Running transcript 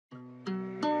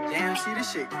Damn, see,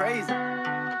 this shit crazy.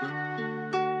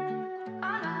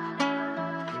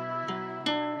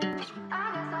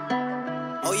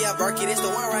 Oh yeah, Berki, this the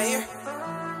one right here.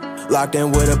 Locked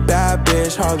in with a bad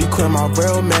bitch, Harley Quinn, my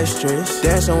real mistress.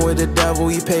 Dancing with the devil,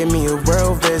 he paid me a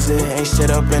real visit. Ain't shit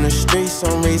up in the streets,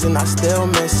 some reason I still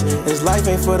miss it. This life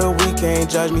ain't for the weak, can't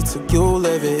judge me till you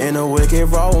live it. In a wicked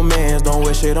romance, don't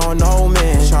wish it on no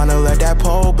man. Tryna let that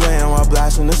pole blam while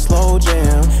blasting the slow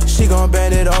jam. She gon'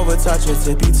 bend it over, touch her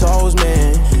tippy toes,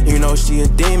 man. You know she a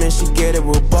demon, she get it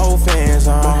with both hands.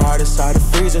 My heart inside the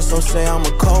freezer, so say I'm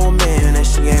a cold man. And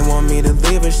she ain't want me to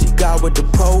leave her, she got with the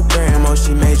program. Oh,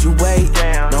 she made you wait,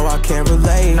 no I can't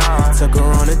relate. Took her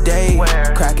on a date,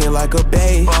 cracking like a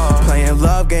bass. Playing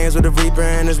love games with the reaper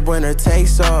and this winter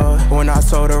takes off. When I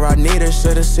told her I need her,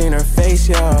 should've seen her face,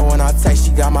 y'all. When I text,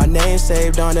 she got my name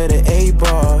saved under the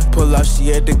 8-ball. Pull up, she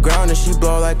hit the ground and she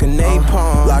blow like a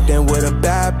napalm. Locked in with a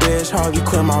bad bitch, Harley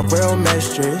Quinn, my real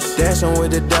mistress. Dancing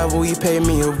with the devil, he paid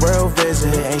me a real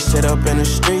visit. Ain't shit up in the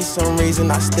streets, some reason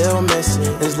I still miss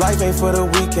it. This life ain't for the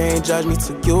weak, can't judge me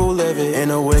till you live it. In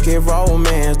a wicked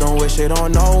romance, don't wish it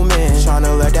on no man.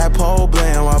 Tryna let that pole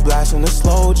blam while blasting the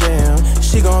slow jam.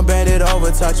 She gon' bend it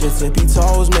over, touch her tippy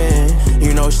toes, man.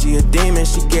 You know she a demon,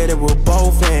 she get it with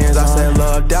both hands. I said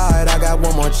love died, I got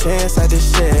one more chance at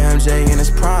this shit. MJ in his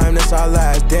prime, this our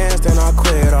last dance, then I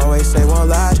quit. Always say one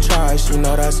last try, she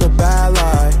know that's a bad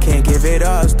lie. Can't give it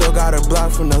up, still got her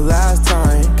blocked from the last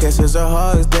time. Kisses or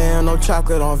hugs, damn, no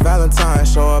chocolate on Valentine.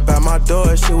 Show up at my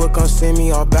door, she would come see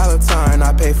me all Valentine.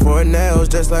 I pay for her nails,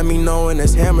 just let me know when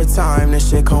it's hammer time. This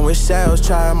shit come with shells,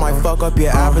 try it might fuck up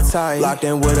your appetite. Locked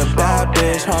in with a bad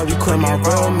bitch, Harley Quinn, my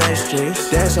real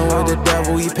mistress. Dancing with the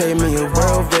devil, he paid me a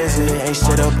real visit. Ain't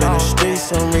shit up in the streets,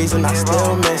 some reason I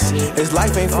still miss it. This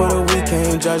life ain't for the weak,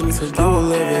 can't judge me till you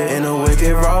live it. In a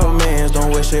wicked romance,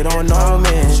 don't wish it on no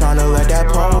man. Tryna let that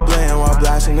pole blam while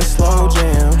blasting the slow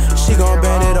jam. She gon'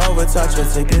 bend it over, touch her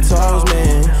tippy toes,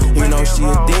 man. You know she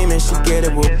a demon, she get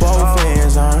it with both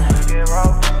hands,